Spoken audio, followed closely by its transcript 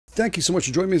Thank you so much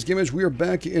for joining me as GameEdged. We are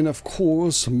back in, of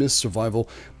course, Myth Survival.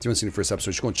 If you haven't seen the first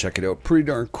episode, just go and check it out. Pretty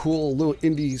darn cool little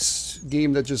indie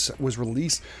game that just was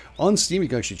released on Steam. You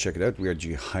can actually check it out. We are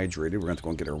dehydrated. We're going to have to go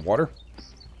and get our water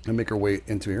and make our way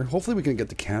into here. Hopefully we can get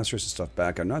the canisters and stuff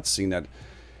back. I'm not seeing that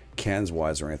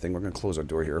cans-wise or anything. We're going to close our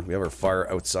door here. We have our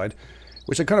fire outside,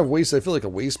 which I kind of waste. I feel like a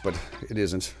waste, but it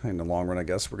isn't in the long run, I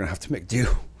guess. We're going to have to make do. We're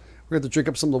going to have to drink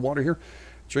up some of the water here.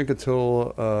 Drink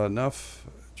until enough.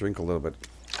 Drink a little bit.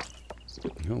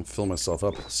 I'll fill myself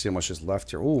up, see how much is left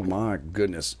here. Oh my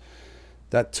goodness.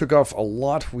 That took off a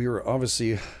lot. We were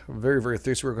obviously very, very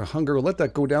thirsty. We were hungry. We'll let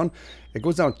that go down. It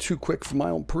goes down too quick for my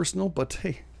own personal, but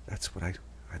hey, that's what I'm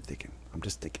thinking. I'm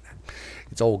just thinking that.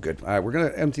 It's all good. All right, we're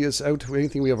going to empty this out.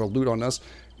 Anything we have our loot on us.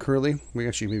 Currently, we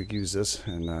actually maybe use this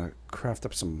and craft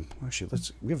up some... Actually,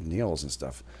 we have nails and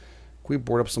stuff. Can we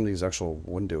board up some of these actual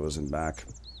windows and back?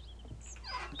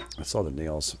 I saw the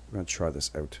nails. We're going to try this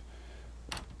out.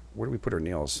 Where do we put our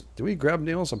nails? Do we grab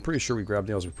nails? I'm pretty sure we grab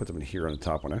nails. We put them in here on the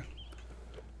top one, eh?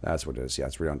 That's what it is. Yeah,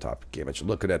 it's right on top. GameEdged.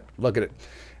 Look at it. Look at it.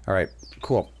 All right,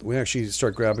 cool. We actually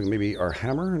start grabbing maybe our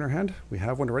hammer in our hand. We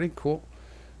have one already. Cool.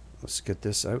 Let's get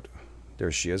this out. There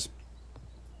she is.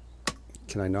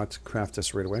 Can I not craft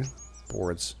this right away?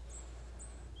 Boards.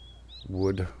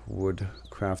 Wood.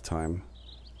 Craft time.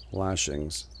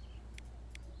 Lashings.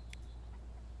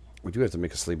 We do have to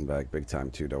make a sleeping bag big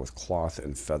time too, though, with cloth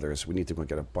and feathers. We need to go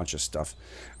get a bunch of stuff.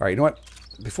 All right, you know what?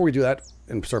 Before we do that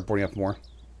and start boarding up more,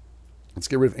 let's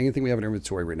get rid of anything we have in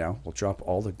inventory right now. We'll drop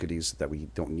all the goodies that we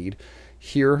don't need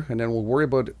here, and then we'll worry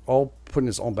about putting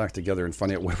this all back together and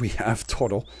finding out what we have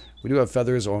total. We do have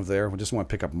feathers over there. We just want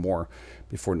to pick up more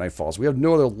before night falls. We have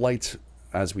no other light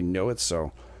as we know it,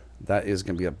 so that is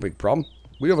going to be a big problem.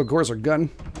 We do have, of course, our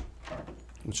gun,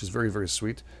 which is very, very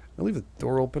sweet. I'll leave the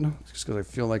door open just because I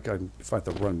feel like if I have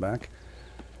to run back.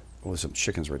 Oh, there's some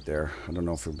chickens right there. I don't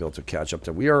know if we'll be able to catch up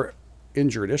to. We are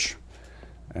injured-ish,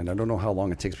 and I don't know how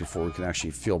long it takes before we can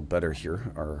actually feel better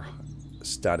here. Our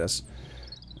status,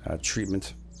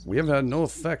 treatment. We have had no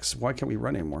effects. Why can't we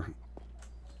run anymore?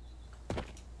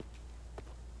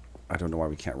 I don't know why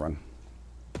we can't run.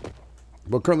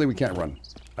 But currently we can't run.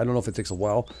 I don't know if it takes a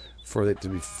while for it to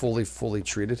be fully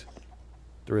treated.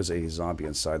 There is a zombie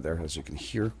inside there, as you can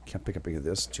hear. Can't pick up any of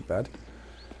this. Too bad.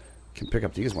 Can pick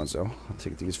up these ones, though. I'll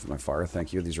take these for my fire.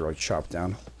 Thank you. These are all chopped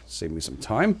down. Save me some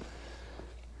time.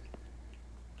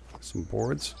 Some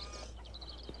boards.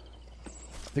 I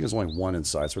think there's only one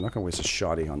inside, so we're not going to waste a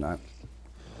shoddy on that.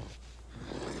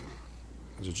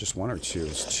 Is it just one or two?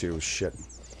 It's two. Shit.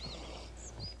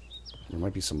 There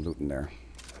might be some loot in there.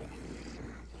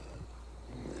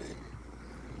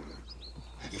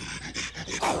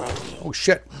 Oh,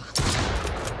 shit.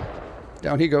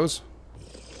 Down he goes.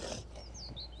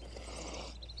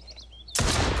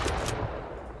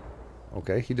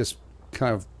 Okay, he just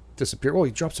kind of disappeared. Oh,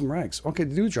 he dropped some rags. Okay,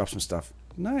 they do drop some stuff.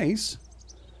 Nice.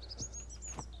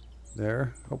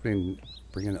 There. Hoping to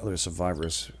bring in other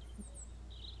survivors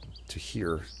to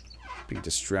here. Be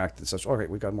distracted and such. Alright,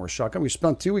 we got more shotgun. We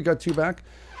spent two. We got two back.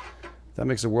 That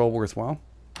makes the world worthwhile.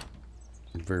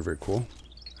 Very, very cool.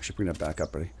 I should bring that back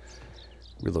up, buddy.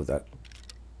 Reload that.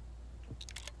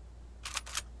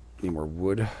 Need more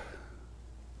wood.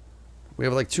 We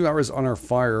have like 2 hours on our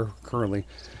fire currently.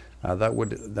 That wood,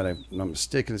 that I'm not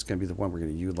mistaken, is going to be the one we're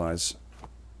going to utilize.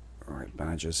 Alright,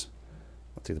 badges.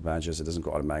 I'll take the badges. It doesn't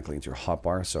go automatically into your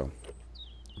hotbar, so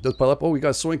it does pile up. Oh, we got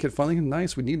a sewing kit finally.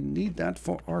 Nice. We need that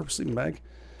for our sleeping bag.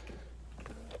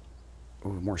 Oh,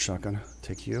 more shotgun.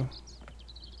 Take you.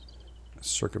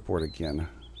 Circuit board again.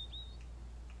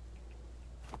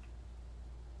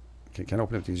 Okay, can't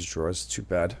open up these drawers. Too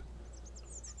bad.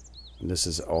 And this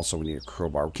is also, we need a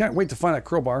crowbar. We can't wait to find that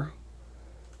crowbar.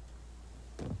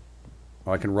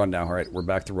 Oh, I can run now. Alright, we're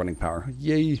back to running power.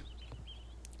 Yay!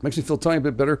 Makes me feel a tiny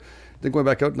bit better. Then going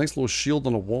back out. Nice little shield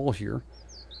on the wall here.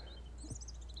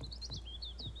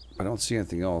 I don't see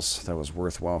anything else that was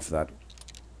worthwhile for that.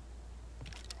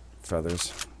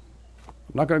 Feathers.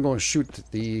 I'm not going to go and shoot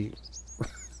the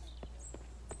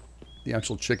the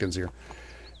actual chickens here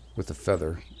with the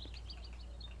feather.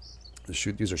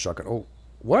 Shoot, these are shotgun. Oh,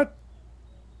 what?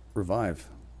 Revive.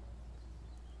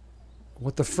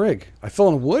 What the frig? I fell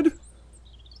on wood?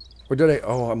 Or did I?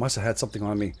 Oh, I must have had something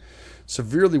on me.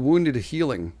 Severely wounded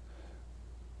healing.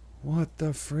 What the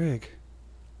frig?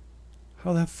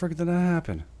 How the frig did that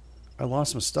happen? I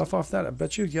lost some stuff off that, I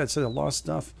bet you. Yeah, it said I lost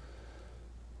stuff.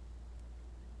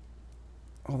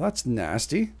 Oh, that's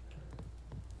nasty.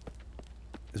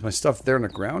 Is my stuff there on the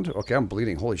ground? Okay, I'm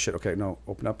bleeding. Holy shit. Okay, no,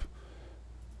 open up.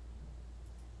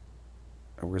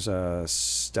 Where's a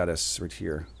status right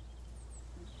here?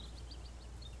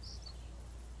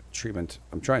 treatment.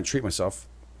 I'm trying to treat myself.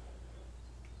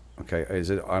 Okay,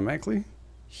 is it automatically?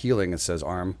 Healing, it says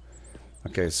arm.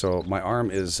 Okay, so my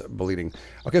arm is bleeding.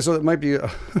 Okay, so it might be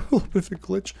a little bit of a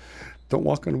glitch. Don't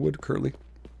walk on wood currently.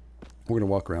 We're going to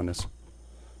walk around this.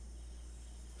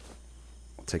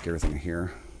 I'll take everything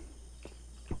here.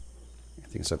 I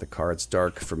think inside the car. It's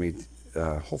dark for me.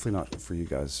 Hopefully not for you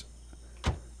guys.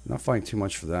 I'm not finding too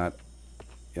much for that.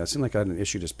 Yeah, it seemed like I had an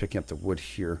issue just picking up the wood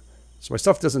here. So my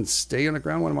stuff doesn't stay on the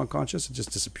ground when I'm unconscious. It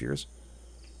just disappears.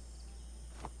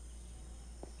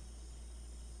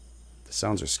 The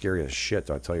sounds are scary as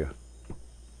shit, I tell you.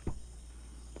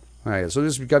 Alright, so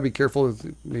this, we gotta be careful.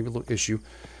 Maybe a little issue.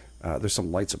 There's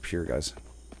some lights up here, guys.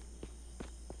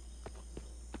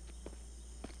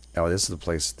 Oh, this is the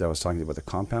place that I was talking about, the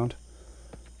compound.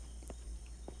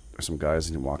 There's some guys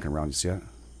and you're walking around. You see that?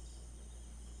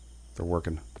 They're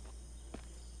working.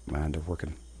 Man, they're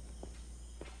working.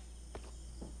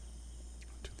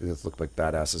 They look like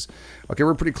badasses. Okay,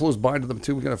 we're pretty close by to them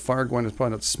too. We got a fire going. It's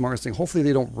probably not the smartest thing. Hopefully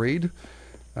they don't raid.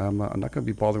 I'm not going to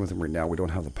be bothering with them right now. We don't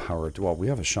have the power. Well, we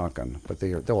have a shotgun, but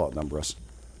they'll outnumber us.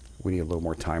 We need a little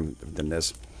more time than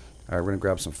this. All right, we're going to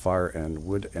grab some fire and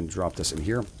wood and drop this in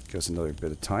here. Give us another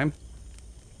bit of time.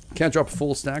 Can't drop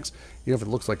full stacks. You know, if it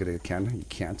looks like it can, you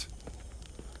can't.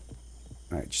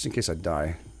 All right, just in case I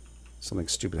die, something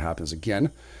stupid happens again,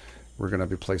 we're going to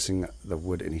be placing the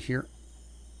wood in here,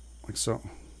 like so.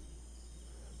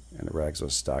 And the rags, will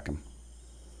stack them.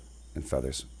 And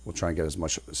feathers. We'll try and get as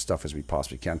much stuff as we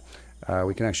possibly can.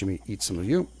 We can actually eat some of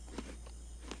you.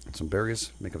 Some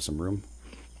berries. Make up some room.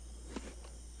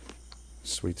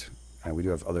 Sweet. And we do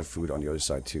have other food on the other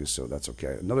side too, so that's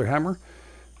okay. Another hammer.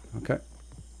 Okay.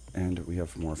 And we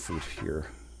have more food here.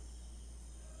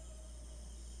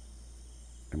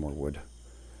 And more wood.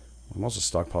 I'm also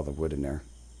stockpile the wood in there.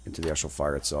 Into the actual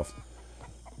fire itself.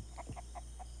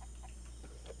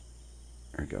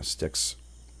 There we go, sticks.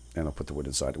 And I'll put the wood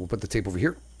inside. We'll put the tape over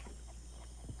here.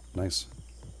 Nice.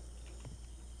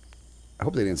 I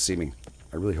hope they didn't see me.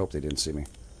 I really hope they didn't see me.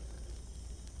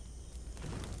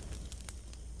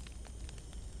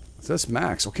 So that's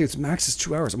max. Okay, it's max is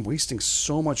 2 hours. I'm wasting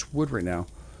so much wood right now.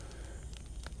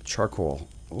 Charcoal.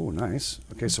 Oh, nice.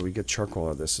 Okay, so we get charcoal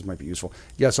out of this. This might be useful.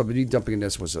 Yeah, so me dumping in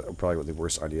this was probably the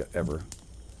worst idea ever.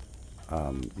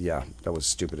 Yeah, that was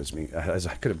stupid as me. As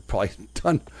I could have probably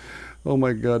done. Oh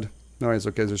my god. Alright,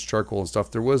 okay, there's charcoal and stuff.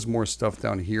 There was more stuff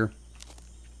down here.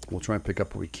 We'll try and pick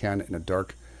up what we can in the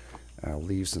dark.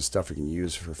 Leaves and stuff we can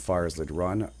use for fires later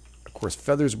on. Of course,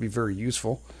 feathers would be very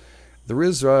useful. There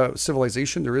is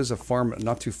civilization. There is a farm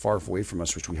not too far away from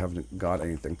us, which we haven't got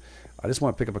anything. I just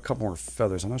want to pick up a couple more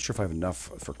feathers. I'm not sure if I have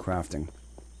enough for crafting.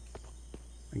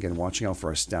 Again, watching out for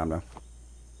our stamina.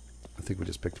 I think we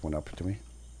just picked one up, didn't we?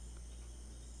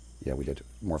 Yeah, we did.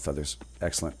 More feathers.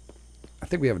 Excellent. I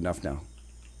think we have enough now.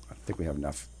 I think we have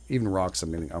enough. Even rocks, I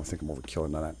don't think I'm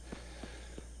overkilling on that.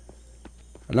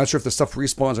 I'm not sure if the stuff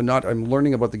respawns or not. I'm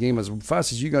learning about the game as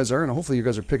fast as you guys are, and hopefully you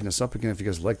guys are picking this up. Again, if you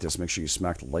guys like this, make sure you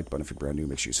smack the like button if you're brand new.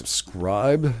 Make sure you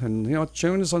subscribe. And, you know,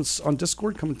 join us on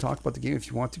Discord. Come and talk about the game if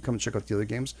you want to. Come and check out the other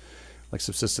games, like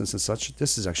Subsistence and such.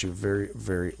 This is actually a very,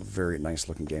 very, very nice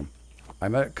looking game.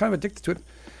 I'm kind of addicted to it.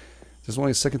 This is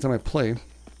only the second time I play.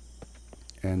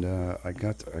 And I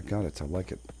got it. I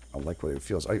like it. I like what it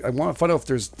feels. I want to find out if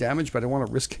there's damage, but I don't want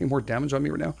to risk any more damage on me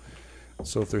right now.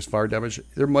 So if there's fire damage,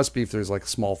 there must be if there's like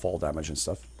small fall damage and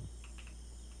stuff.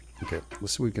 Okay,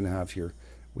 let's see what we can have here.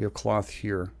 We have cloth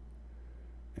here.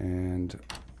 And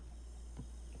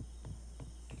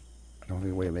I don't have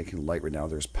any way of making light right now.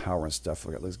 There's power and stuff.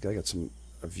 Let's get some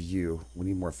view. We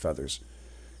need more feathers.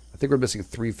 I think we're missing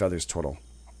 3 feathers total.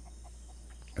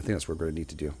 I think that's what we're going to need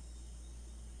to do.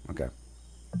 Okay.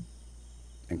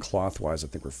 And cloth-wise, I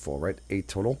think we're full, right? 8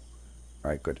 total.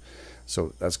 All right, good.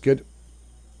 So that's good.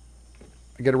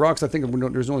 I get rocks. I think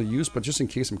there's no use, but just in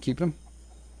case, I'm keeping them.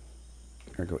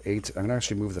 Here we go, 8. I'm going to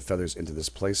actually move the feathers into this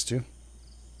place, too.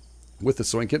 With the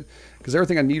sewing kit. Because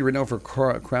everything I need right now for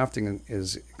crafting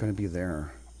is going to be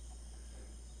there.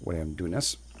 Way I'm doing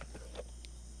this.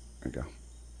 There we go.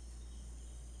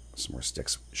 Some more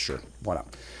sticks. Sure. Why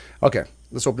not? Okay.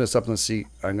 Let's open this up and let's see.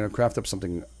 I'm going to craft up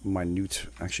something minute.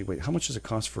 Actually, wait. How much does it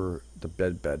cost for the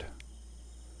bed?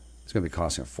 It's going to be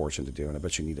costing a fortune to do. And I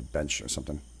bet you need a bench or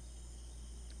something.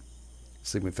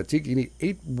 Sleeping fatigue. You need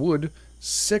 8 wood,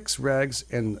 6 rags,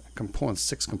 and components.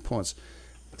 6 components.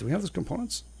 Do we have those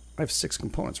components? I have 6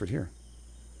 components right here.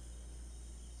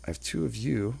 I have 2 of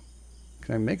you.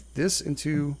 Can I make this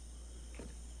into...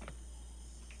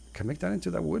 Can I make that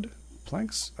into that wood?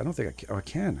 Planks? I don't think I can. Oh, I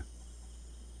can.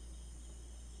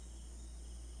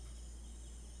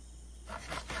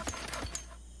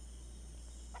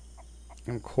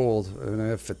 I'm cold and I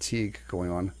have fatigue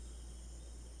going on.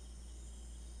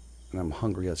 And I'm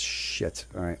hungry as shit.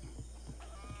 Alright.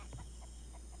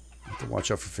 Have to watch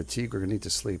out for fatigue. We're going to need to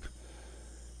sleep.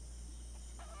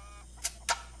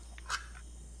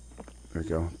 There we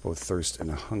go. Both thirst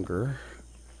and hunger.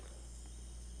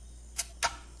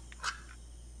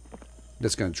 I'm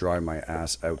just going to dry my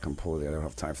ass out completely. I don't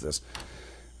have time for this.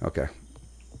 Okay.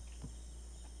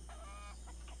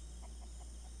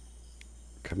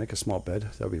 Can I make a small bed?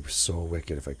 That would be so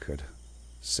wicked if I could.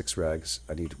 6 rags.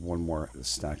 I need one more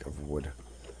stack of wood.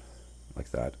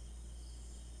 Like that.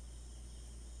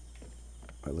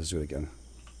 Alright, let's do it again.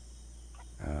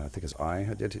 I think it's I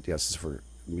did it. Yes, this is for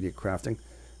immediate crafting.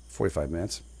 45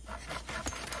 minutes. I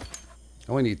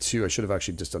only need 2. I should have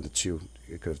actually just done the 2.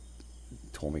 It could have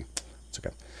told me. It's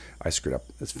okay. I screwed up.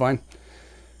 It's fine.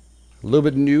 A little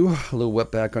bit new. A little wet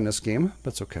back on this game. But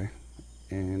it's okay.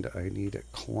 And I need a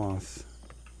cloth.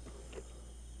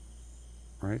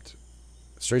 Right.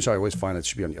 Strange how I always find it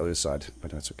should be on the other side. But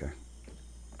that's okay.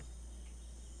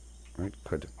 Right.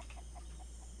 Could.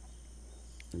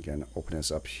 Again, open this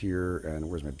up here.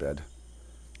 And where's my bed?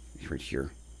 Right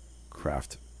here.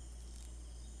 Craft.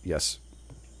 Yes.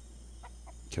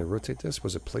 Can I rotate this?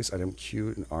 Was it place item Q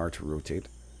and R to rotate?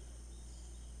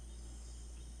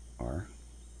 R.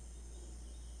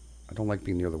 I don't like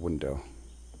being near the window.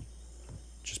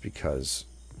 Just because.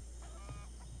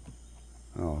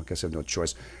 Oh, I guess I have no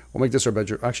choice. We'll make this our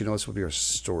bedroom. Actually, no, this will be our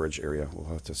storage area.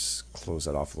 We'll have to close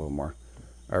that off a little more.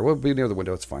 Alright, we'll be near the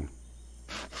window. It's fine.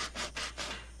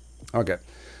 Okay.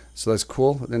 So that's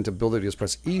cool. Then to build it, you just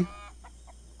press E.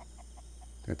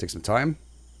 Gonna take some time.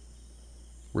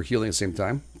 We're healing at the same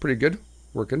time. Pretty good.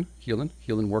 Working. Healing,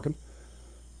 working.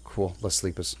 Cool. Let's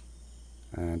sleep us.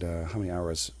 And how many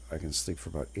hours? I can sleep for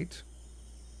about 8.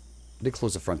 I did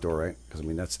close the front door, right? Because, I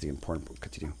mean, that's the important part.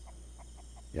 Continue.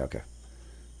 Yeah, okay.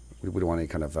 We don't want any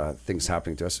kind of things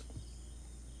happening to us.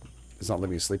 It's not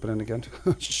letting me sleep in again.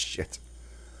 Shit.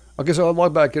 Okay, so I'll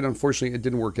log back in. Unfortunately, it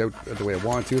didn't work out the way I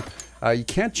wanted to. You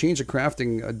can't change the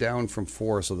crafting down from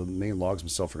 4, so the main logs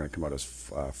themselves are going to come out as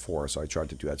 4. So I tried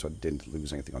to do that, so I didn't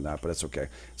lose anything on that, but that's okay.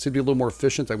 So it'd be a little more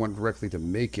efficient. I went directly to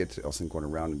make it, else than going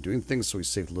around and doing things, so we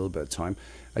saved a little bit of time.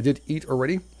 I did eat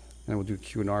already, and we'll do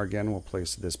Q and R again. We'll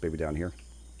place this baby down here.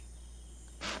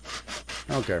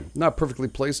 Okay, not perfectly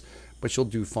placed, but you'll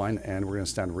do fine, and we're going to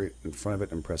stand right in front of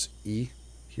it and press E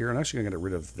here. I'm actually going to get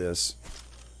rid of this.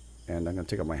 And I'm going to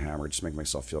take out my hammer, just make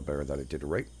myself feel better that I did it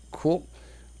right. Cool.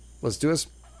 Let's do this.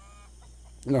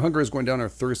 And our hunger is going down, our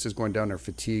thirst is going down, our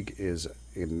fatigue is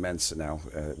immense now.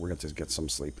 We're going to get some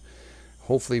sleep.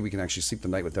 Hopefully we can actually sleep the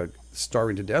night without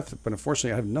starving to death. But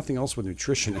unfortunately, I have nothing else with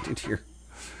nutrition in here.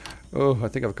 Oh, I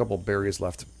think I have a couple of berries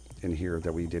left in here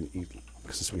that we didn't eat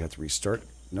since we had to restart.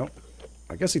 Nope.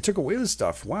 I guess he took away the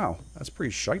stuff. Wow, that's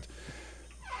pretty shite.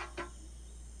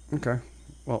 Okay.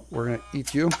 Well, we're going to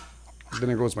eat you. Then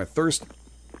there goes my thirst.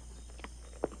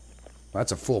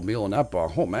 That's a full meal in that bar.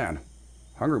 Oh, man.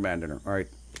 Hungry man dinner. All right.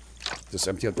 Just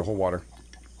empty out the whole water.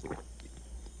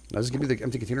 Does it give me the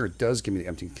empty container? It does give me the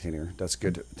empty container. That's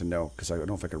good to know, because I don't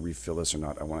know if I can refill this or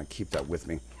not. I want to keep that with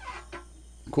me.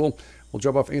 Cool. We'll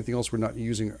drop off anything else we're not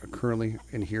using currently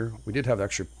in here. We did have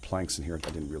extra planks in here. I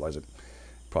didn't realize it.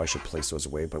 Probably should place those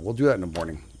away, but we'll do that in the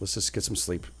morning. Let's just get some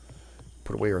sleep.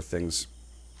 Put away our things.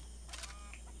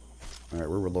 All right,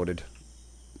 we're reloaded.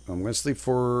 I'm going to sleep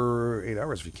for 8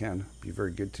 hours if you can. Be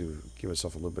very good to give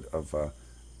yourself a little bit of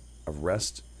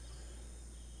rest.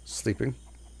 Sleeping.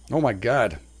 Oh my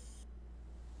god.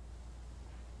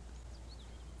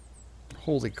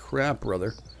 Holy crap,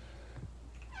 brother.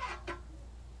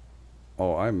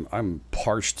 Oh, I'm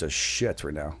parched to shit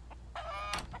right now.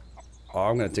 Oh,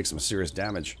 I'm going to take some serious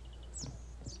damage.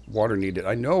 Water needed.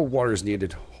 I know water is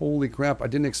needed. Holy crap. I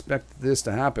didn't expect this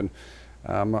to happen.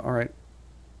 Alright.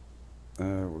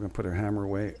 We're going to put our hammer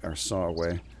away, our saw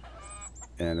away.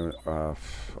 And I'll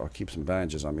keep some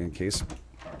bandages on me in case.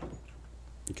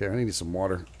 Okay, I need some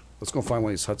water. Let's go find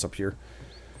one of these huts up here.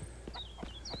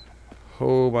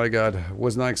 Oh my god.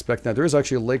 Was not expecting that. There is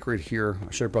actually a lake right here.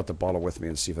 I should have brought the bottle with me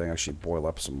and see if I can actually boil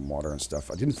up some water and stuff.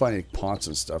 I didn't find any pots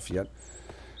and stuff yet.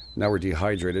 Now we're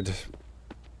dehydrated.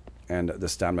 And the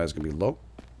stamina is going to be low.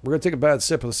 We're going to take a bad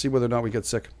sip. Let's see whether or not we get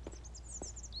sick.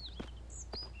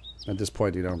 At this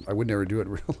point, you know, I would never do it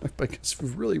in real life, but I guess if we're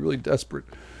really, really desperate,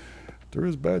 there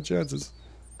is bad chances.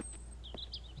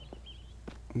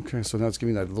 Okay, so now it's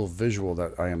giving me that little visual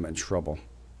that I am in trouble.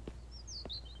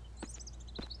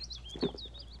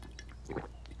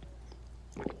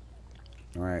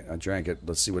 Alright, I drank it.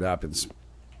 Let's see what happens.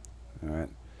 Alright.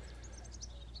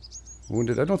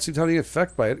 Wounded. I don't see any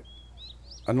effect by it.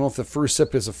 I don't know if the first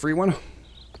sip is a free one.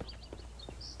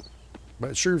 But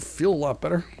it sure feel a lot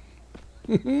better.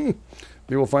 Maybe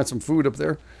we'll find some food up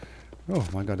there. Oh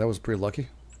my god, that was pretty lucky.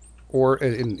 Or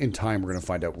in time, we're going to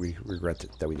find out we regret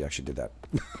that we actually did that.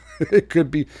 It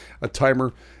could be a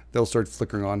timer that'll start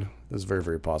flickering on. That's very,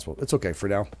 very possible. It's okay for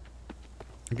now.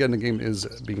 Again, the game is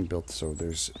being built, so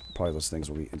there's probably those things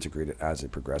will be integrated as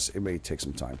it progresses. It may take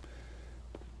some time.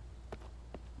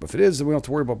 But if it is, then we don't have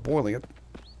to worry about boiling it.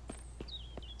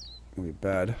 It'll be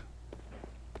bad.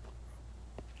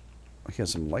 I have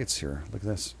some lights here. Look at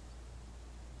this.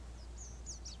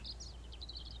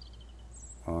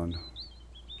 On.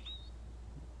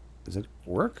 Does it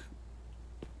work?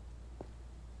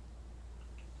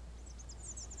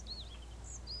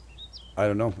 I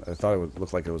don't know. I thought it would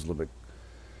look like it was a little bit...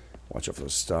 Watch out for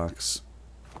those stocks.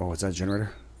 Oh, is that a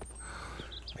generator?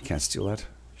 I can't steal that.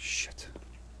 Shit.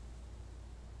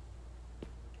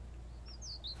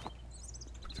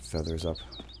 Put the feathers up.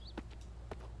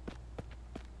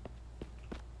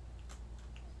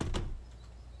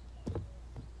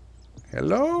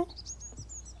 Hello?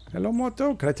 Hello,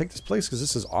 Moto. Can I take this place? Because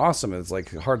this is awesome. It's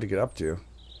like hard to get up to.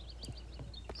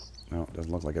 No, it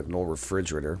doesn't look like an old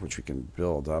refrigerator, which we can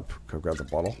build up. Go grab the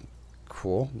bottle.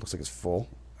 Cool. Looks like it's full.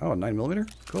 Oh, a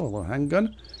 9mm. Cool. A little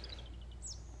handgun.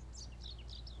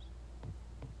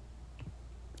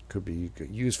 Could be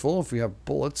useful if we have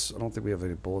bullets. I don't think we have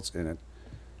any bullets in it.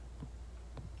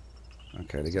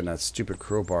 Okay, again, that stupid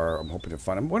crowbar I'm hoping to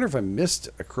find. I wonder if I missed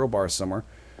a crowbar somewhere.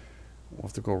 We'll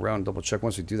have to go around and double check.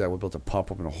 Once we do that, we'll be able to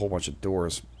pop open a whole bunch of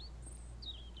doors.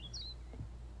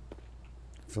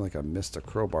 I feel like I missed a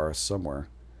crowbar somewhere.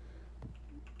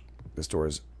 This door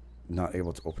is not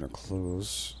able to open or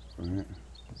close. All right.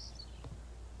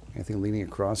 Anything leaning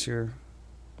across here?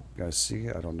 You guys see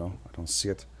it? I don't know. I don't see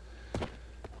it.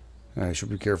 I should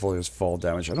be careful. There's fall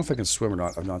damage. I don't know if I can swim or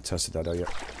not. I've not tested that out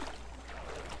yet.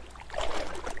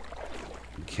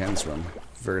 You can swim.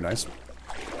 Very nice.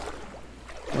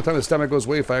 By the time the stamina goes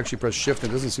away, if I actually press shift, it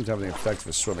doesn't seem to have any effect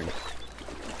for swimming.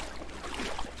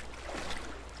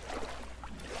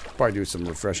 Probably do some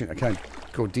refreshing. I can't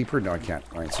go deeper. No, I can't.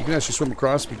 Alright, so you can actually swim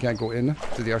across, but you can't go in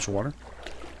to the actual water.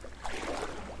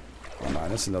 Oh man,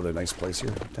 that's another nice place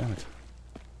here. Damn it.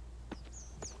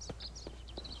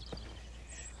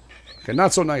 Okay,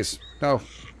 not so nice. No.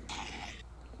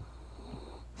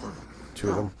 Two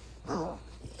of them.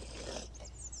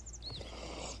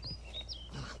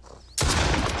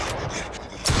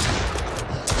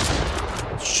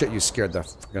 Shit, you scared the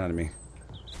fuck out of me.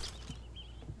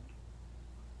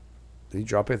 Did he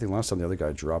drop anything last time? The other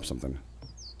guy dropped something.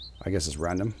 I guess it's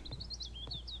random.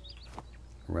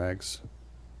 Rags.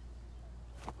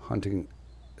 Hunting.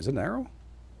 Is it an arrow?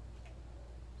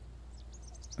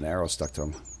 An arrow stuck to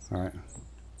him. Alright.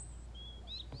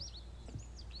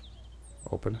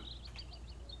 Open.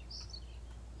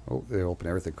 Oh, they open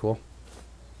everything. Cool.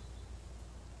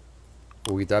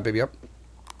 We'll eat that baby up.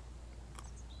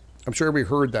 I'm sure we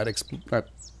heard that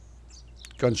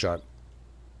gunshot.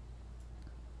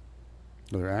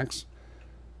 Another axe.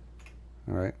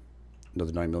 Alright.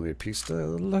 Another 9mm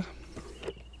pistol.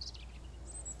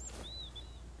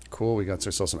 Cool. We got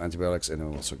ourselves some antibiotics, and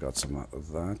we also got some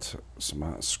of that.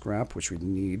 Some scrap, which we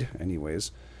need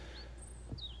anyways.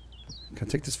 Can I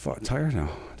take this tire? No.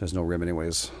 There's no rim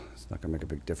anyways. It's not going to make a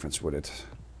big difference, would it?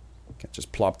 Can't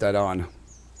just plop that on.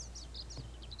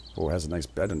 Oh, it has a nice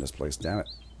bed in this place. Damn it.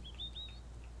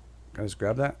 Can I just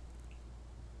grab that?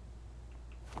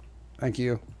 Thank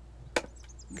you.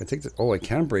 Can I take the... Oh, I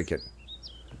can break it.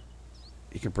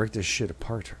 You can break this shit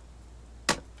apart.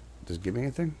 Does it give me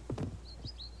anything?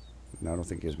 No, I don't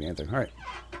think it gives me anything. Alright.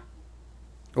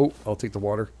 Oh, I'll take the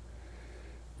water.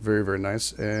 Very, very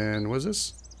nice. And what is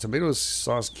this? Tomato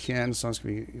sauce can. Sauce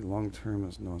can be long term.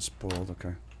 No, spoiled.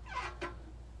 Okay.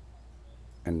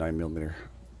 And 9mm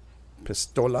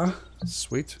pistola.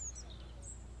 Sweet.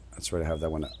 That's right. I have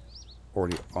that one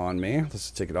already on me.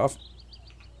 Let's take it off.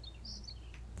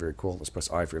 Very cool. Let's press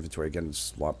I for inventory again and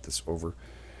swap this over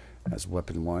as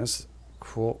weapon wise.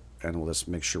 Cool. And we'll just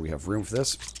make sure we have room for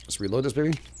this. Let's reload this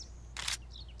baby.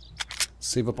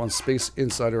 Save up on space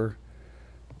inside our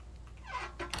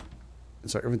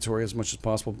inventory as much as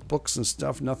possible. Books and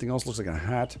stuff. Nothing else. Looks like a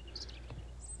hat.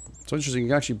 So interesting. You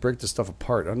can actually break this stuff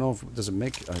apart. I don't know if it does it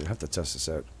make... I have to test this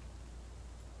out.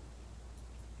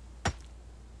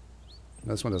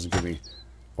 This one doesn't give me...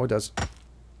 Oh, it does.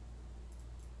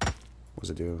 What does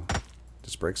it do?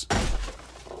 Just breaks.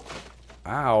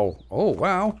 Ow. Oh,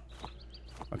 wow.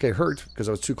 Okay, hurt because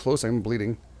I was too close. I'm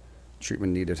bleeding.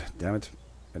 Treatment needed. Damn it.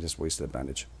 I just wasted a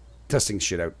bandage. Testing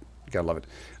shit out. Gotta love it.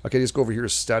 Okay, just go over here.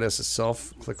 Status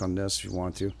itself. Click on this if you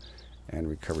want to. And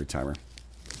recovery timer.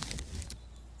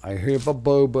 I have a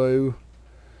bobo.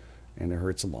 And it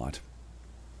hurts a lot.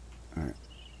 Alright.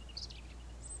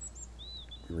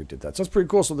 We already did that. So that's pretty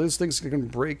cool. So those things can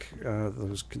break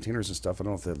those containers and stuff. I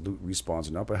don't know if the loot respawns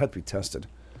or not, but it had to be tested.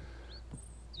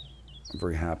 I'm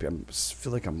very happy. I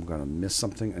feel like I'm going to miss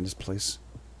something in this place.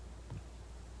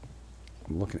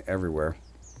 I'm looking everywhere.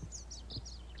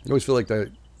 I always feel like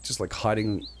that, just like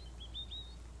hiding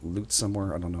loot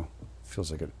somewhere. I don't know.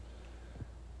 Feels like it.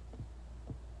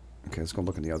 Okay, let's go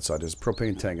look on the outside. There's a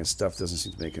propane tank and stuff. Doesn't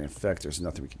seem to make an effect. There's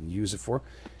nothing we can use it for.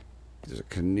 There's a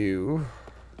canoe.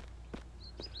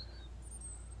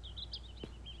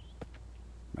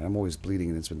 Man, I'm always bleeding,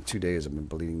 and it's been 2 days. I've been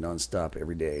bleeding non-stop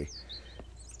every day.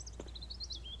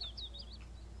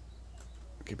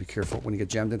 Okay, be careful when you get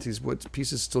jammed into these wood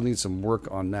pieces. Still need some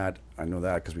work on that. I know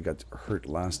that because we got hurt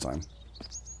last time.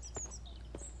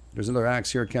 There's another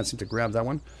axe here. I can't seem to grab that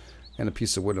one. And a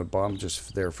piece of wood and a bomb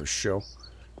just there for show.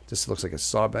 This looks like a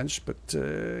saw bench, but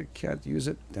can't use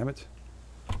it. Damn it.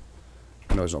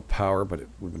 I know there's no power, but it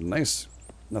would have been nice.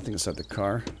 Nothing inside the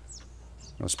car.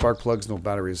 No spark plugs, no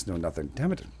batteries, no nothing.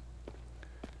 Damn it.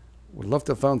 Would love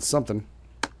to have found something.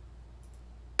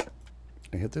 Can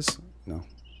I hit this? No.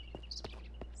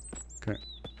 Okay.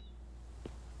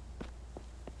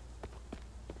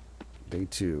 Day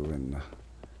 2, and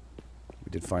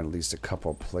we did find at least a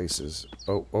couple places.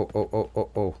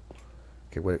 Oh.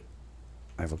 Okay, wait.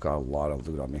 I've got a lot of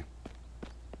loot on me.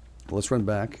 Well, let's run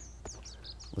back.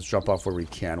 Let's drop off where we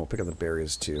can. We'll pick up the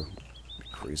berries too. Be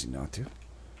crazy not to.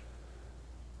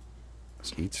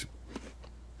 Let's eat.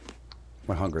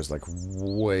 My hunger is like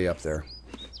way up there.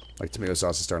 Like tomato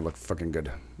sauce is starting to look fucking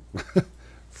good.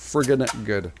 Friggin'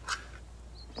 good.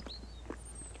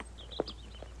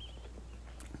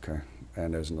 Okay,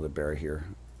 and there's another berry here.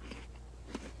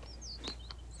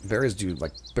 Berries do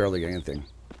like barely anything.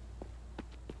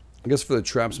 I guess for the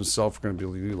traps themselves, we're going to be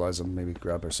able to utilize them. Maybe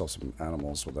grab ourselves some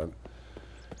animals with that.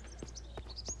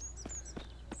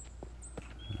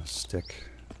 A stick.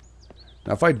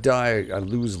 Now, if I die, I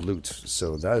lose loot.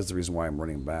 So that is the reason why I'm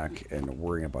running back and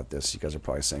worrying about this. You guys are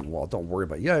probably saying, well, don't worry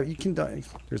about it. Yeah, you can die.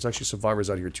 There's actually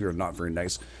survivors out here, too, who are not very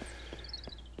nice.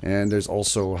 And there's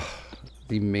also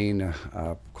the main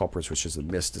culprits, which is the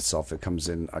mist itself. It comes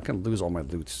in. I can lose all my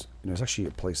loot. And there's actually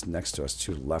a place next to us,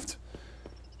 to the left.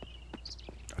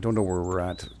 I don't know where we're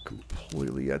at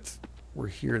completely yet. We're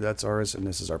here, that's ours, and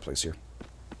this is our place here.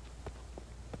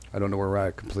 I don't know where we're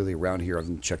at completely around here. I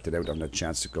haven't checked it out. I haven't had a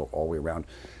chance to go all the way around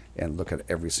and look at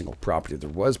every single property there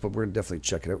was, but we're going to definitely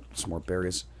check it out. Some more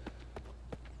berries.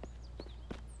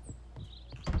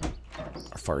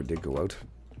 Our fire did go out.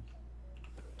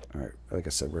 Alright, like I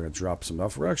said, we're going to drop some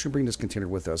off. We're actually bringing this container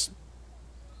with us.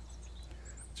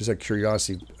 Just out of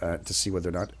curiosity to see whether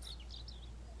or not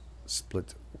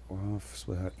split off,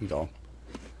 split out, eat all.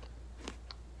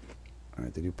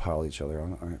 Alright, they do pile each other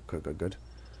on. Alright, good.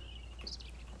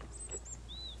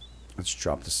 Let's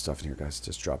drop this stuff in here, guys.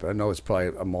 Just drop it. I know it's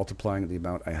probably multiplying the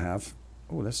amount I have.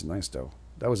 Oh, that's nice, though.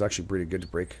 That was actually pretty good to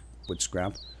break wood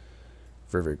scrap.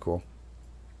 Very, very cool.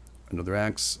 Another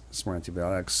axe, some more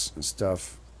antibiotics and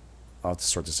stuff. I'll have to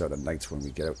sort this out at night when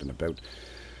we get out and about.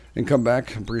 And come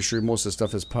back. I'm pretty sure most of the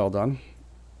stuff is piled on.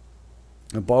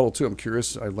 A bottle, too, I'm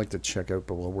curious. I'd like to check out,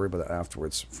 but we'll worry about that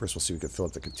afterwards. First, we'll see if we can fill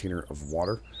up the container of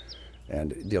water.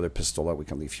 And the other pistol that we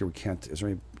can leave here. We can't. Is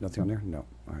there nothing on there? No.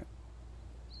 All right.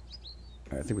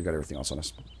 I think we got everything else on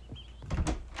us.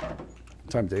 What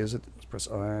time of day is it? Let's press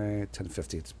I.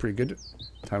 10:50. It's pretty good.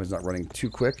 Time is not running too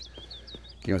quick.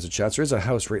 Game has a chat. There is a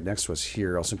house right next to us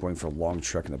here. Also going for a long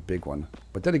trek and a big one.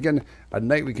 But then again, at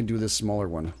night we can do this smaller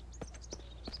one.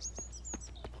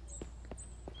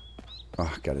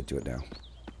 Oh, gotta do it now.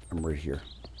 I'm right here.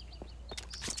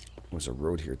 There's a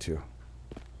road here too.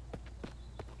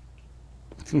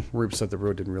 We're beside the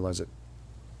road, didn't realize it.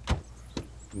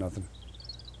 Nothing.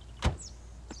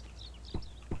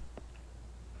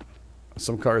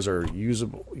 Some cars are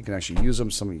usable. You can actually use them.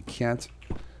 Some you can't.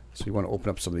 So you want to open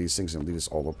up some of these things and leave this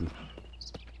all open.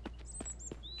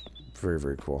 Very,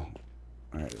 very cool.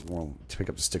 Alright, we'll pick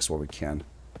up the sticks while we can.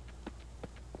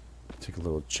 Take a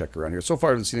little check around here. So far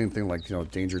I haven't seen anything like, you know,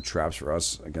 danger traps for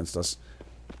us, against us.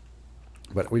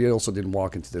 But we also didn't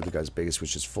walk into the other guy's base,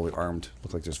 which is fully armed.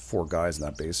 Look like there's 4 guys in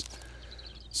that base.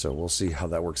 So we'll see how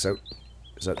that works out.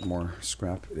 Is that more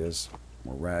scrap? It is.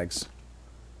 More rags.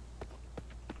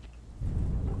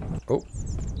 Oh,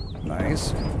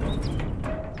 nice.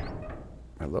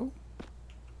 Hello?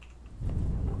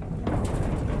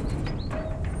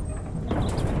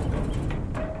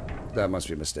 That must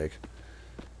be a mistake.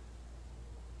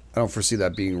 I don't foresee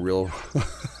that being real.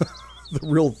 The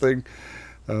real thing.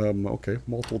 Okay,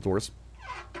 multiple doors.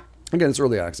 Again, it's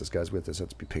early access, guys. We have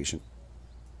to be patient.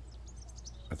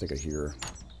 I think I hear...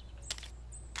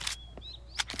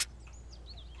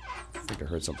 I think I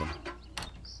heard something.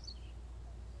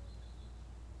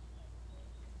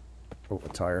 Oh, a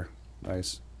tire.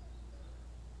 Nice.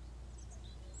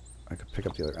 I could pick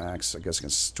up the other axe. I guess I can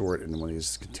store it in one of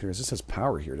these containers. This has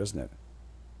power here, doesn't it?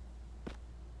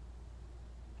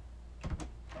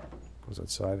 Goes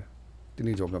outside. Didn't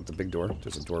need to open up the big door.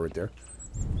 There's a door right there.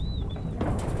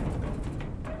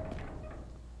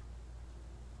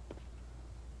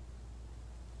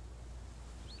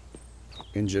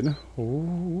 Engine.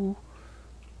 Ooh.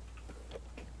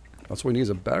 That's what we need is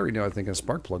a battery now, I think, and a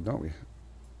spark plug, don't we?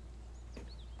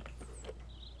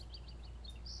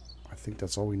 I think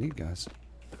that's all we need, guys.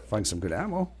 Find some good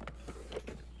ammo.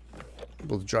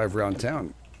 Able to drive around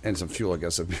town. And some fuel, I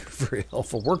guess, would be very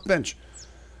helpful. Workbench.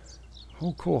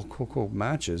 Oh, cool, cool, cool.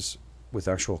 Matches with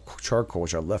actual charcoal,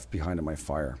 which I left behind in my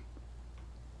fire.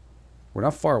 We're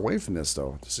not far away from this,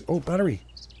 though. Oh, battery.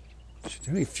 Do you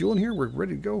have any fuel in here? We're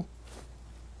ready to go.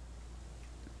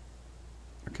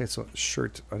 Okay, so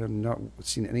shirt. I have not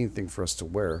seen anything for us to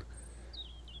wear.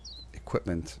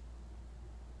 Equipment.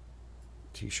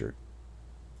 T-shirt.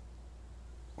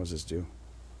 What does this do?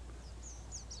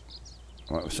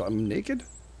 Oh, so I'm naked?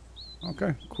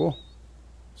 Okay, cool.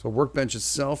 So workbench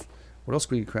itself. What else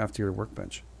can we craft here at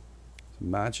workbench?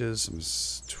 Some matches, some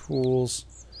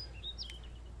tools.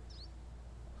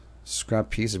 Scrap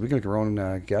pieces. We can make our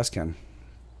own gas can.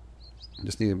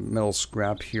 Just need a metal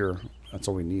scrap here. That's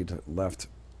all we need left.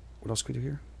 What else can we do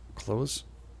here? Clothes.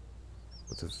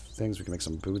 With the things, we can make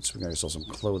some boots. We can get ourselves some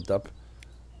clothed up.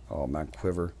 Oh man,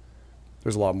 quiver.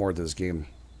 There's a lot more to this game.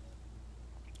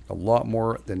 A lot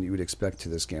more than you would expect to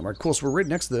this game. Alright, cool. So we're right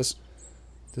next to this.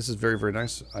 This is very, very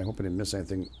nice. I hope I didn't miss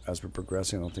anything as we're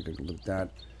progressing. I don't think I can look at that.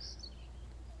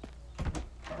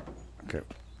 Okay.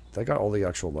 I got all the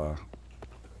actual...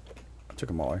 I took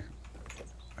them all.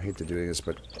 I hate to do this,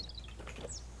 but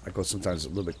I go sometimes a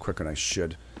little bit quicker than I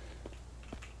should.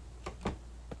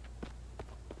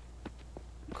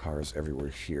 Cars everywhere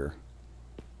here.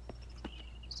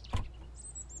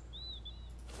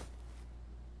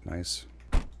 Nice.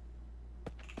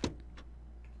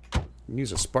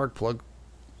 Use a spark plug.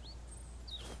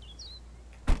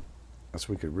 That's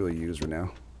what we could really use right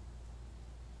now.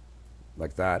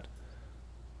 Like that.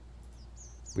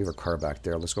 We have our car back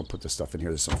there. Let's go put this stuff in here.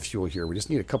 There's some fuel here. We just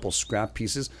need a couple scrap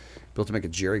pieces built to make a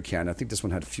jerry can. I think this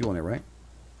one had fuel in it, right?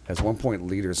 Has 1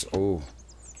 liters. Oh,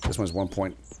 this one has 1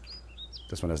 point.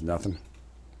 This one has nothing.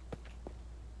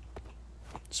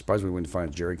 Surprised we wouldn't find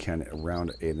a jerry can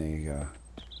around in a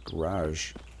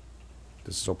garage.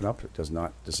 Does this open up? It does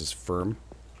not. This is firm.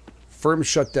 Firm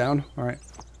shut down. All right.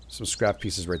 Some scrap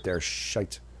pieces right there.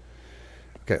 Shite.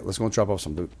 Okay, let's go and drop off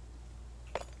some loot.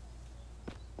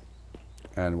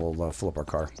 And we'll fill up our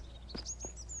car.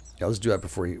 Yeah, let's do that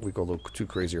before we go a little too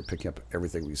crazy or picking up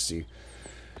everything we see.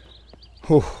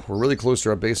 Oh, we're really close to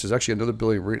our base. There's actually another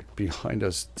building right behind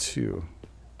us, too.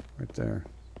 Right there.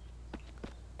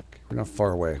 Okay, we're not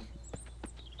far away.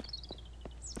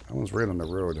 That one's right on the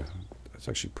road. It's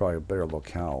actually probably a better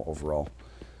locale overall.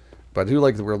 But I do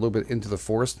like that we're a little bit into the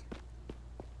forest.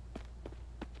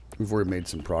 We've already made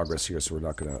some progress here, so we're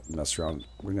not going to mess around.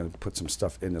 We're going to put some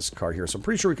stuff in this car here. So I'm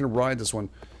pretty sure we can ride this one.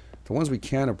 The ones we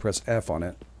can are press F on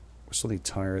it. We still need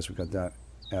tires. We got that.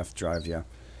 F drive, yeah.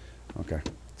 Okay.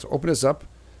 So open this up.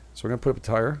 So we're going to put up a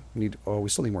tire. We need, oh, we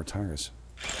still need more tires.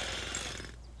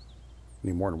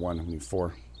 We need more than one. We need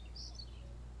 4.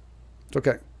 It's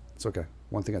okay. It's okay.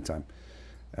 One thing at a time.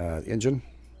 The engine.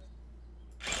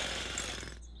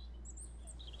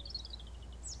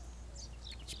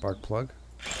 Spark plug.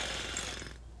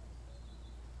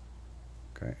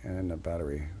 Okay, and a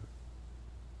battery.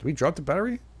 Did we drop the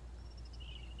battery?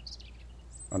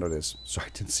 Oh, no, it is. Sorry, I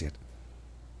didn't see it.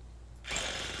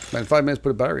 Man, 5 minutes, put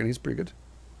a battery in. He's pretty good.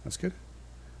 That's good.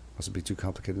 Mustn't be too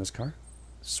complicated in this car.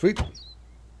 Sweet.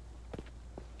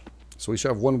 So we should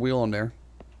have 1 wheel on there.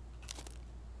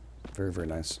 Very, very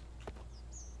nice.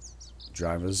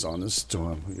 Drive us on the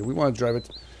storm. We want to drive it.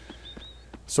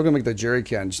 Still going to make that jerry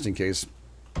can just in case.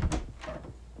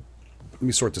 Let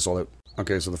me sort this all out.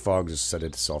 Okay, so the fog just set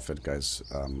itself in, guys.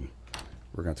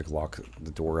 We're going to have to lock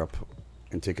the door up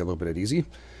and take it a little bit easy.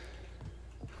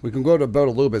 We can go to about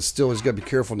a little bit still. Just got to be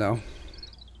careful now.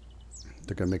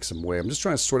 They're going to make some way. I'm just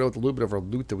trying to sort out a little bit of our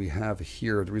loot that we have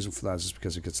here. The reason for that is just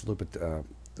because it gets a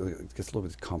little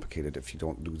bit complicated if you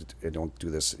don't do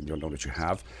this and you don't know what you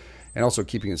have. And also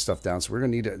keeping stuff down. So we're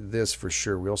going to need this for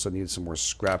sure. We also need some more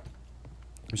scrap.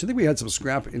 Which I think we had some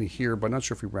scrap in here, but I'm not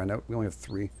sure if we ran out. We only have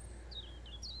 3.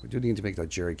 We do need to make that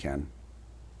jerry can.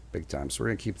 Big time. So we're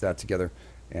going to keep that together.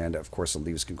 And of course the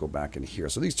leaves can go back in here.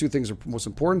 So these two things are most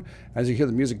important. As you hear,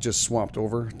 the music just swapped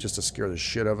over just to scare the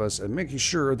shit out of us and making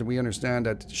sure that we understand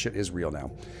that shit is real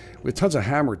now. We have tons of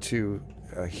hammer too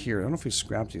here. I don't know if we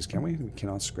scrap these, can we? We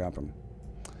cannot scrap them.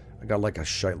 I got like a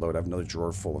shite load. I have another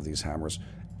drawer full of these hammers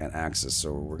and axes,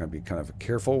 so we're going to be kind of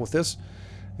careful with this.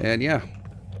 And yeah,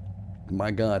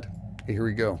 my god, here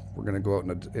we go. We're going to go out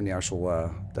in the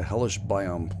actual the hellish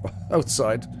biome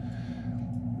outside.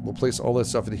 We'll place all this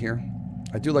stuff in here.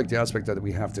 I do like the aspect that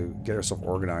we have to get ourselves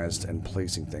organized and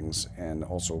placing things, and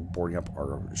also boarding up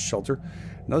our shelter.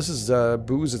 Now this is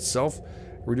booze itself.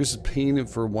 It reduces pain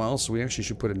for a while, so we actually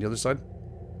should put it on the other side.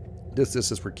 This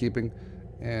is for keeping,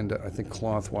 and I think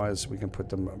cloth-wise we can put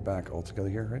them back all together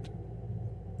here, right?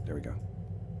 There we go.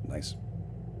 Nice.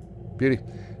 Beauty.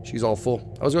 She's all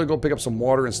full. I was going to go pick up some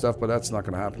water and stuff, but that's not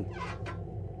going to happen.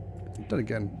 Then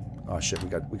again, oh shit, we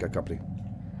got company.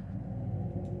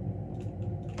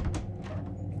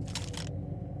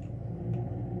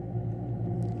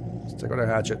 Let's take out our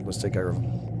hatchet. Let's take care of him.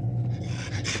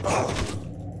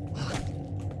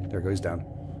 There he goes, down.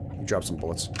 He dropped some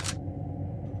bullets.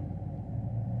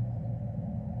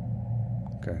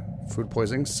 Okay. Food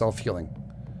poisoning, self-healing.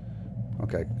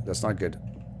 Okay, that's not good.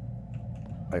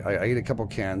 I ate a couple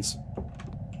cans.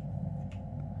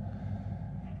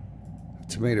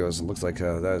 Tomatoes, it looks like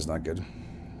that is not good.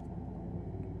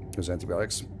 There's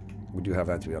antibiotics. We do have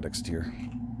antibiotics here.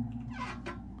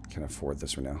 Can't afford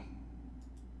this right now.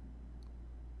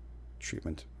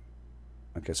 Treatment.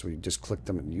 Okay, so we just click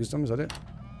them and use them, is that it?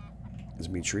 Is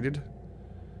me treated?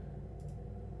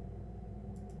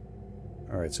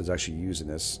 Alright, so it's actually using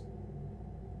this.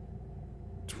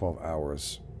 12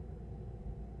 hours.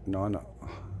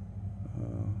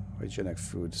 Hygienic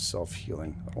food,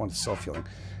 self-healing. I want self-healing.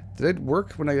 Did it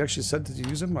work when I actually said to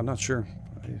use them? I'm not sure.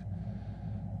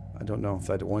 I don't know if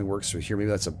that only works for here. Maybe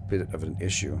that's a bit of an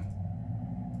issue.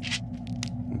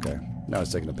 Okay, now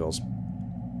it's taking the pills.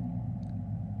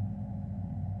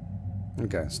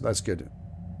 Okay, so that's good.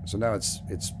 So now it's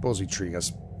supposedly treating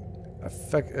us.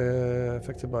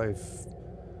 Affected by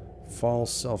fall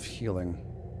self-healing.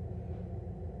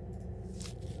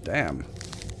 Damn.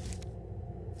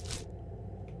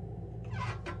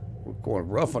 We're going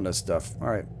rough on this stuff.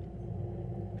 Alright.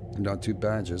 Down 2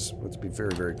 badges. Let's be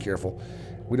very, very careful.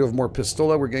 We do have more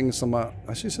pistola. We're getting some...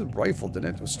 actually it said rifle, didn't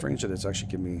it? It was strange that it's actually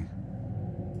giving me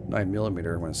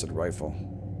 9mm when it said rifle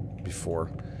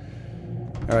before.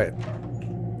 Alright.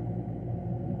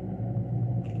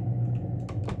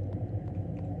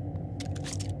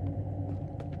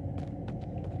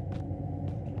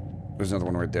 There's another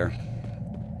one right there.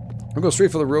 I'll go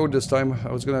straight for the road this time.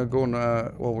 I was gonna go and,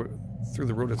 well, we're through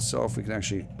the road itself. We can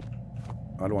actually...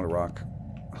 I don't want to rock.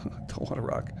 I don't want to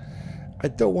rock. I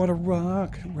don't want to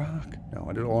rock. No,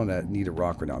 I don't want to need a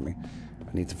rock right on me.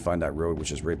 I need to find that road,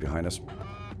 which is right behind us.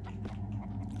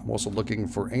 I'm also looking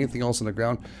for anything else on the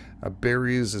ground.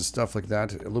 Berries and stuff like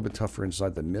that. A little bit tougher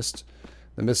inside the mist.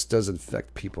 The mist does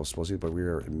infect people, supposedly, but we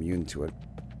are immune to it.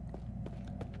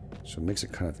 So it makes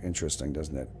it kind of interesting,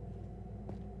 doesn't it?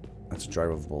 That's a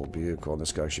drivable vehicle, and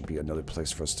this guy should be another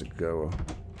place for us to go.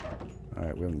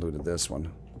 Alright, we haven't looted this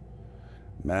one.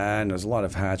 Man, there's a lot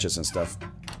of hatchets and stuff.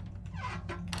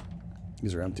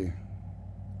 These are empty.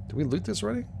 Did we loot this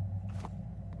already?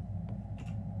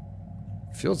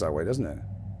 Feels that way, doesn't it?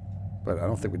 But I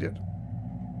don't think we did.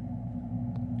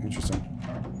 Interesting.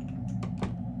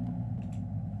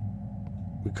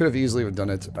 We could have easily done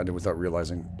it without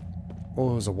realizing.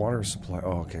 Oh, there's a water supply.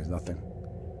 Oh, okay, nothing.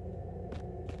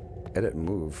 Edit and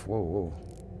move. Whoa, whoa.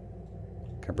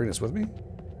 Can I bring this with me?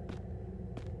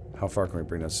 How far can we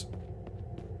bring this?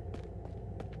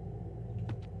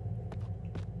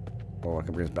 Oh, I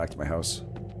can bring this back to my house.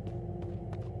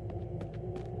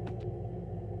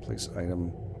 Place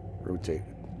item. Rotate.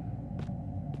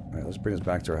 Alright, let's bring this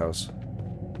back to our house.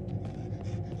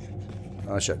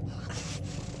 Oh, shit.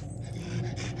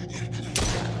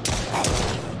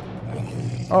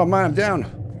 Oh, man, I'm down.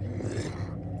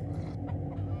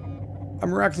 I'm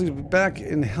miraculously back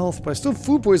in health, but I still have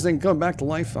food poisoning. Coming back to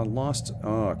life. I'm lost.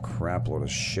 Oh, crap load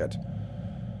of shit.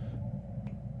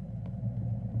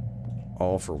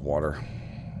 All for water.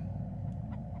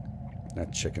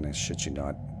 That chicken, I shit you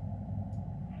not.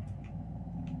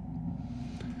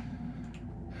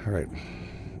 Alright.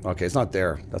 Okay, it's not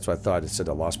there. That's what I thought. It said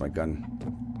I lost my gun.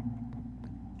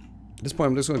 At this point,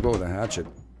 I'm just going to go with a hatchet.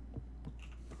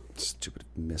 Stupid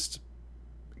mist.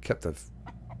 I kept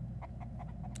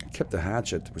the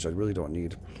hatchet, which I really don't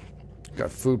need.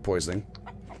 Got food poisoning.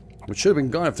 Which should have been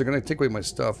gone if they're going to take away my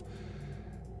stuff.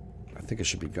 I think it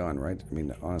should be gone, right? I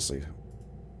mean, honestly.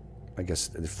 I guess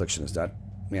the affliction is that.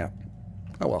 Yeah.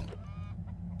 Oh well.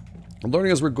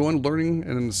 Learning as we're going, learning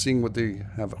and seeing what they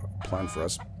have planned for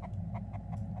us.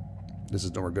 This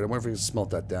is nowhere good. I wonder if we can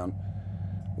smelt that down.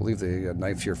 We'll leave the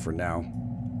knife here for now.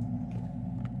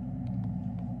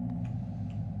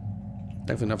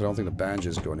 Definitely enough, I don't think the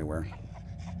bandages go anywhere.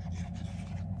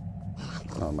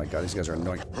 Oh my god, these guys are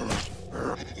annoying.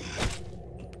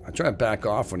 I try to back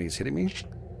off when he's hitting me,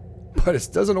 but it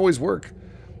doesn't always work.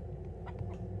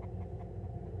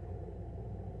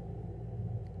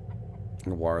 I'm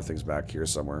gonna wire things back here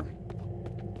somewhere.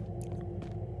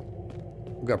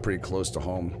 We got pretty close to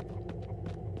home.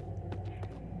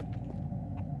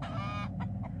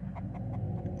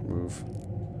 Move.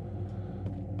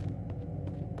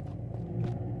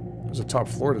 There's a top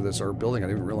floor to this our building. I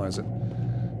didn't even realize it.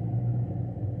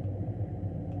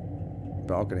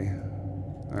 Balcony.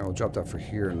 Alright, we'll drop that for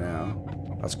here now.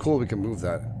 That's cool, we can move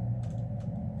that.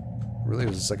 Really,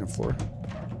 there's a second floor?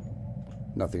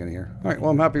 Nothing in here. Alright,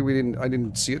 well I'm happy I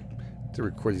didn't see it to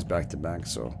record these back to back,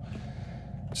 so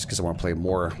just because I want to play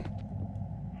more.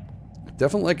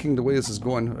 Definitely liking the way this is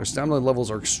going. Our stamina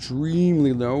levels are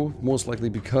extremely low, most likely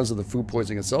because of the food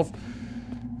poisoning itself.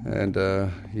 And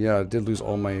yeah, I did lose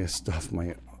all my stuff,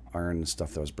 my iron and stuff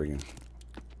that I was bringing.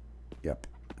 Yep,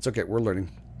 it's okay. We're learning.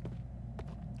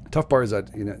 Tough part is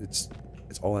that it's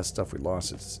all that stuff we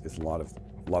lost. It's a lot of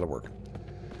work,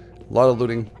 a lot of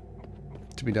looting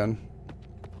to be done.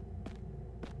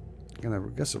 And I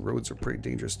guess the roads are pretty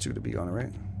dangerous too to be on,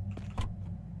 right?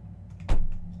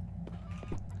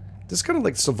 This kind of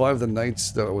like survive the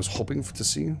nights that I was hoping to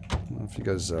see. I don't know if you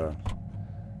guys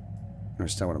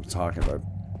understand what I'm talking about.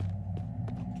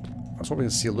 I was hoping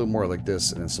to see a little more like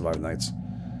this and then survive the nights.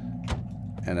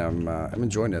 And I'm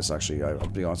enjoying this actually. I'll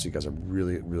be honest with you guys, I'm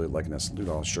really liking this. Loot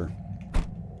all, sure.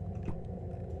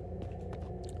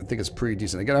 I think it's pretty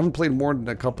decent. Again, I haven't played more than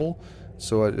a couple,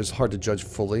 so it's hard to judge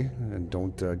fully. And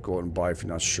don't go out and buy if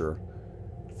you're not sure.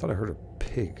 I thought I heard a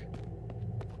pig.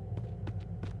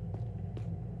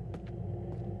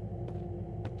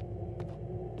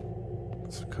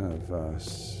 It's kind of what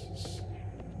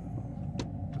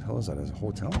the hell is that? Is it a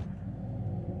hotel?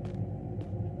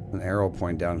 An arrow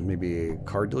pointing down, maybe a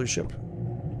car dealership.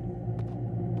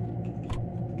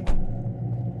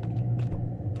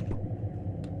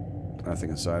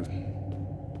 Nothing inside. I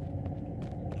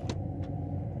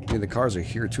mean, the cars are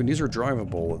here too, and these are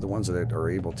drivable. The ones that are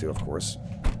able to, of course.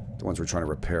 The ones we're trying to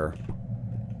repair.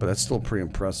 But that's still pretty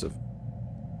impressive.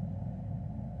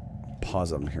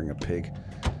 Pause, I'm hearing a pig.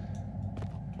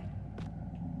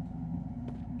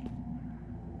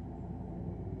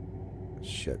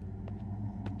 Shit.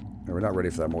 We're not ready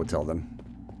for that motel then.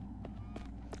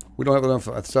 We don't have enough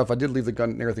stuff. I did leave the gun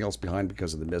and everything else behind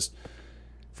because of the mist.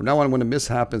 From now on, when the mist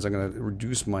happens, I'm going to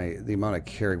reduce the amount I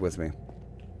carry with me.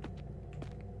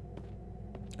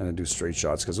 And I do straight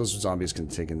shots because those zombies can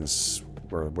take in this,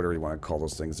 or whatever you want to call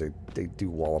those things. They do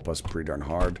wallop us pretty darn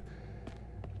hard.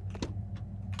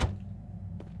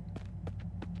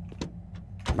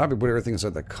 I'm happy to put everything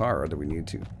inside the car that we need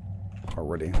to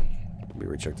already. Let me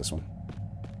recheck this one.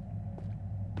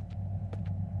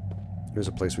 Here's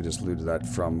a place we just looted that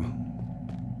from.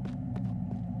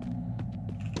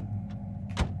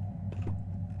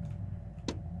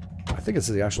 I think it's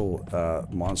the actual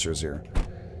monsters here.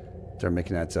 They're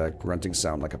making that grunting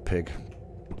sound like a pig.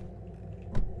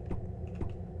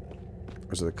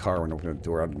 Or is it the car when opening the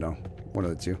door? I don't know. One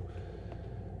of the two.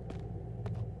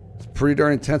 It's pretty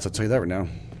darn intense, I'll tell you that right now.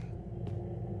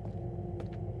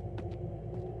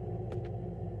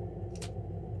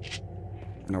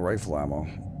 No rifle ammo.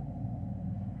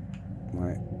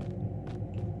 Right.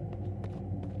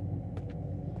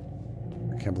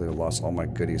 I can't believe I lost all my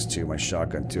goodies too. My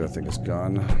shotgun too, I think is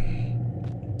gone.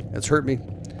 It's hurt me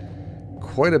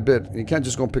quite a bit. You can't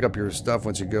just go and pick up your stuff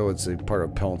once you go. It's a part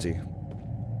of a penalty.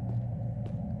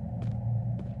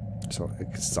 So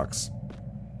it sucks.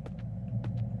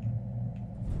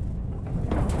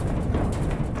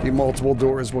 The multiple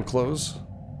doors will close.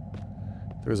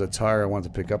 There's a tire I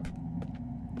wanted to pick up.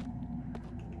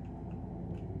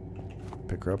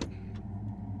 Pick her up.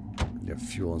 You have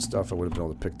fuel and stuff. I would have been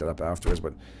able to pick that up afterwards,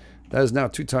 but that is now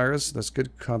 2 tires. That's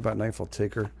good. Combat knife. I'll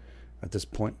take her at this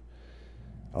point.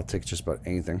 I'll take just about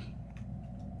anything.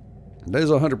 That is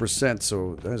 100%,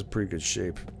 so that is pretty good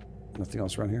shape. Nothing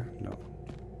else around here? No.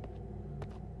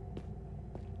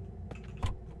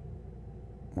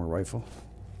 More rifle.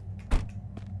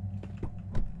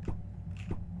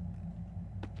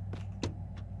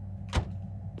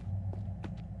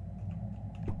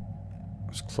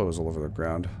 There's clothes all over the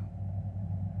ground.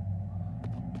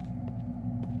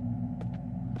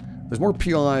 There's more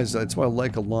PIs. That's what I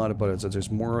like a lot about it. Is that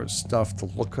there's more stuff to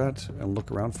look at and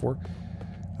look around for.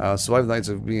 Survival Nights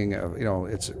of being, you know,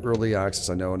 it's early access,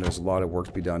 I know, and there's a lot of work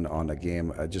to be done on the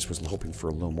game. I just was hoping for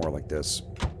a little more like this.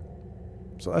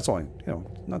 So that's all, you know,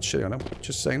 not shitting on them,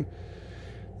 just saying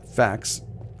facts.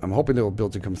 I'm hoping they'll be able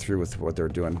to come through with what they're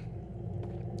doing.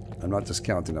 I'm not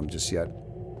discounting them just yet.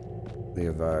 They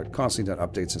have constantly done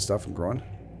updates and stuff and growing.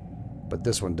 But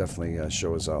this one definitely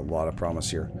shows a lot of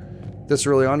promise here. This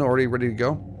early on, already ready to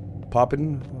go.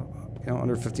 Popping, you know,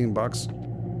 under 15 bucks.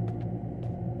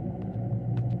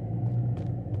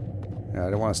 Yeah, I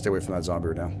don't want to stay away from that zombie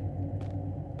right now.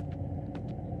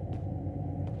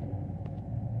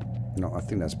 No, I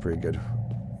think that's pretty good.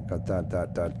 Got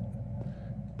that.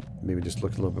 Maybe just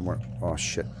look a little bit more. Oh,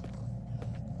 shit.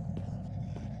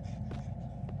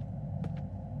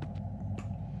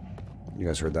 You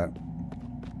guys heard that?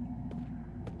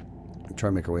 I'm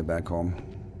trying to make our way back home.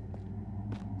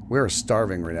 We are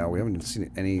starving right now. We haven't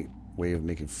seen any way of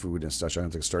making food and such. I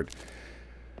have to start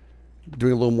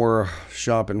doing a little more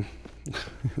shopping.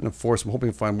 And of course, I'm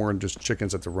hoping to find more than just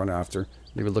chickens to run after.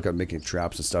 Maybe look at making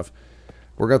traps and stuff.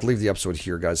 We're going to leave the episode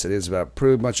here, guys. It is about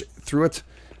pretty much through it.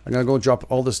 I'm going to go drop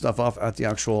all this stuff off at the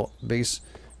actual base.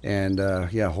 And,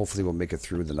 yeah, hopefully we'll make it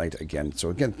through the night again. So,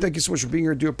 again, thank you so much for being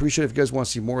here. I do appreciate it. If you guys want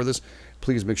to see more of this,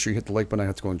 please make sure you hit the like button. I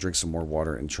have to go and drink some more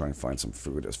water and try and find some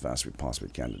food as fast as we possibly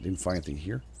can. I didn't find anything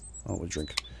here. Oh, we'll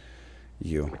drink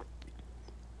you.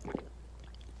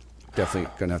 Definitely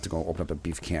going to have to go open up a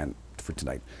beef can for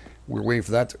tonight. We're waiting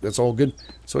for that. That's all good.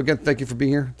 So, again, thank you for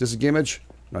being here. This is GameEdged,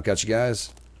 and I'll catch you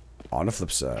guys on the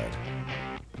flip side.